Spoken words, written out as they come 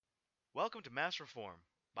Welcome to Mass Reform.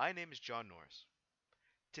 My name is John Norris.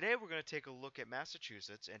 Today we're going to take a look at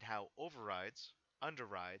Massachusetts and how overrides,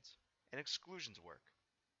 underrides, and exclusions work.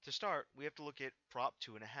 To start, we have to look at Prop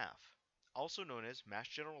 2.5, also known as Mass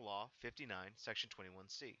General Law 59, Section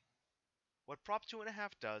 21C. What Prop 2.5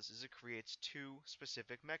 does is it creates two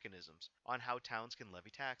specific mechanisms on how towns can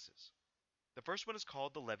levy taxes. The first one is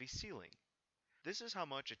called the levy ceiling. This is how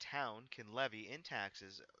much a town can levy in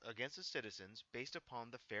taxes against its citizens based upon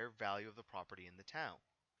the fair value of the property in the town.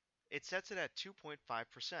 It sets it at 2.5%.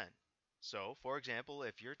 So, for example,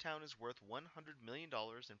 if your town is worth $100 million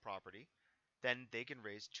in property, then they can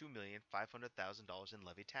raise $2,500,000 in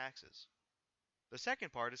levy taxes. The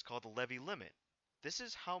second part is called the levy limit. This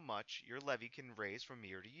is how much your levy can raise from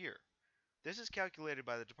year to year. This is calculated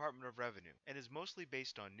by the Department of Revenue and is mostly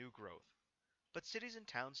based on new growth. But cities and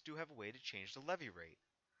towns do have a way to change the levy rate.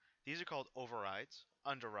 These are called overrides,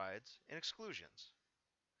 underrides, and exclusions.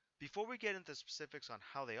 Before we get into the specifics on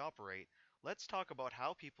how they operate, let's talk about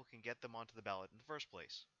how people can get them onto the ballot in the first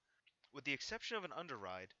place. With the exception of an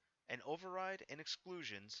underride, an override and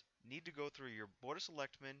exclusions need to go through your Board of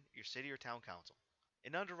Selectmen, your city or town council.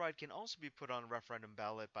 An underride can also be put on a referendum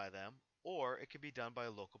ballot by them, or it can be done by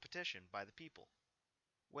a local petition by the people.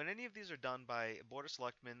 When any of these are done by a Board of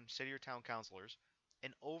Selectmen, city or town councilors,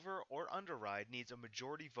 an over or underride needs a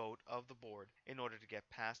majority vote of the board in order to get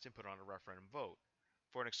passed and put on a referendum vote.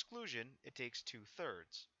 For an exclusion, it takes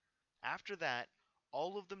 2/3. After that,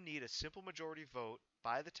 all of them need a simple majority vote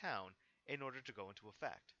by the town in order to go into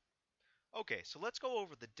effect. Okay, so let's go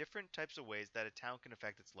over the different types of ways that a town can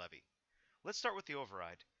affect its levy. Let's start with the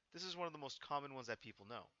override. This is one of the most common ones that people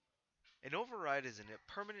know. An override is a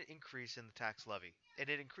permanent increase in the tax levy, and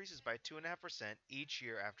it increases by 2.5% each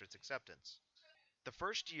year after its acceptance. The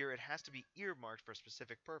first year it has to be earmarked for a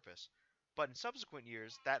specific purpose, but in subsequent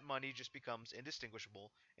years that money just becomes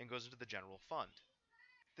indistinguishable and goes into the general fund.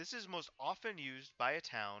 This is most often used by a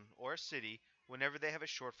town or a city whenever they have a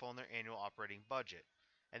shortfall in their annual operating budget,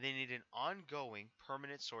 and they need an ongoing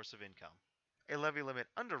permanent source of income. A levy limit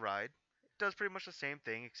underride does pretty much the same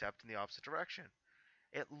thing except in the opposite direction.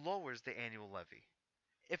 It lowers the annual levy.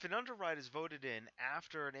 If an underride is voted in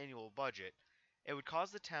after an annual budget, it would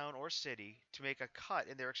cause the town or city to make a cut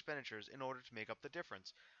in their expenditures in order to make up the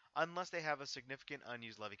difference, unless they have a significant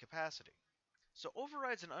unused levy capacity. So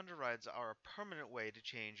overrides and underrides are a permanent way to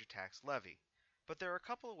change your tax levy, but there are a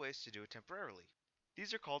couple of ways to do it temporarily.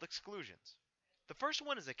 These are called exclusions. The first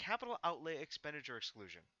one is a capital outlay expenditure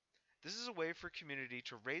exclusion. This is a way for a community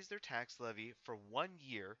to raise their tax levy for 1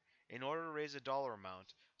 year in order to raise a dollar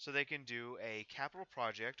amount so they can do a capital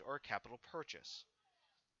project or a capital purchase.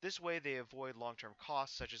 This way they avoid long-term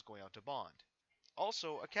costs such as going out to bond.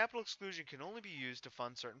 Also, a capital exclusion can only be used to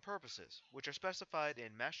fund certain purposes, which are specified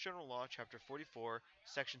in Mass General Law Chapter 44,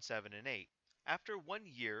 Section 7 and 8. After 1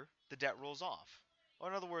 year, the debt rolls off. Or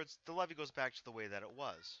in other words, the levy goes back to the way that it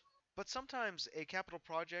was. But sometimes a capital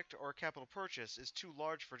project or a capital purchase is too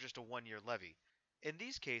large for just a 1 year levy. In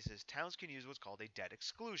these cases, towns can use what's called a debt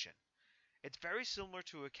exclusion. It's very similar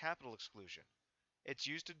to a capital exclusion. It's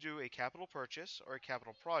used to do a capital purchase or a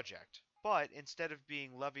capital project. But instead of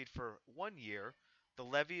being levied for 1 year, the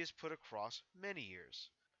levy is put across many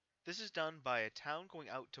years. This is done by a town going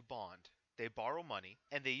out to bond. They borrow money,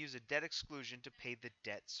 and they use a debt exclusion to pay the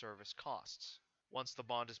debt service costs. Once the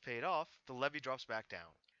bond is paid off, the levy drops back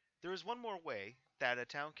down. There is one more way that a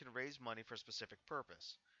town can raise money for a specific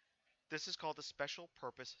purpose. This is called a Special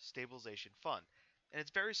Purpose Stabilization Fund, and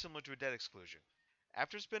it's very similar to a debt exclusion.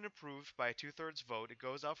 After it's been approved by a 2/3 vote, it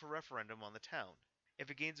goes out for referendum on the town.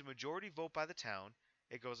 If it gains a majority vote by the town,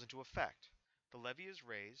 it goes into effect. The levy is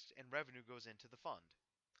raised and revenue goes into the fund.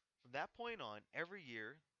 From that point on, every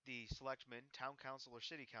year, the selectmen, town council, or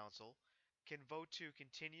city council can vote to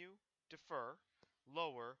continue, defer,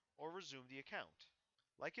 lower, or resume the account.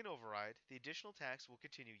 Like an override, the additional tax will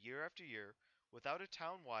continue year after year without a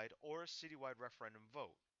town-wide or a city-wide referendum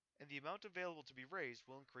vote, and the amount available to be raised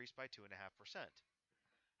will increase by 2.5%.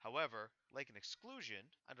 However, like an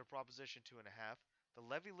exclusion under Proposition 2.5, the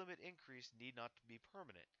levy limit increase need not be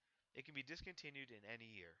permanent. It can be discontinued in any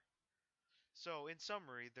year. So, in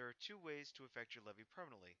summary, there are two ways to affect your levy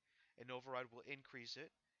permanently. An override will increase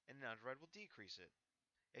it, and an underride will decrease it.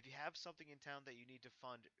 If you have something in town that you need to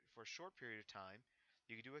fund for a short period of time,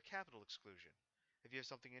 you can do a capital exclusion. If you have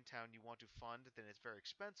something in town you want to fund, then it's very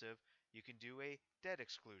expensive, you can do a debt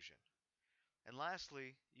exclusion. And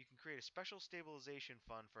lastly, you can create a special stabilization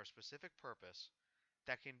fund for a specific purpose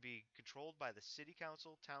that can be controlled by the city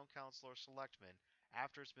council, town council, or selectmen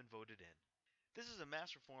after it's been voted in. This is a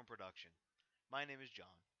Mass Reform production. My name is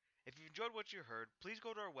John. If you enjoyed what you heard, please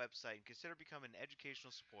go to our website and consider becoming an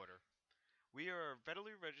educational supporter. We are a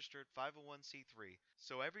federally registered 501c3,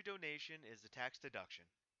 so every donation is a tax deduction.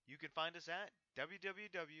 You can find us at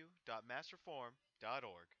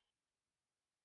www.massreform.org.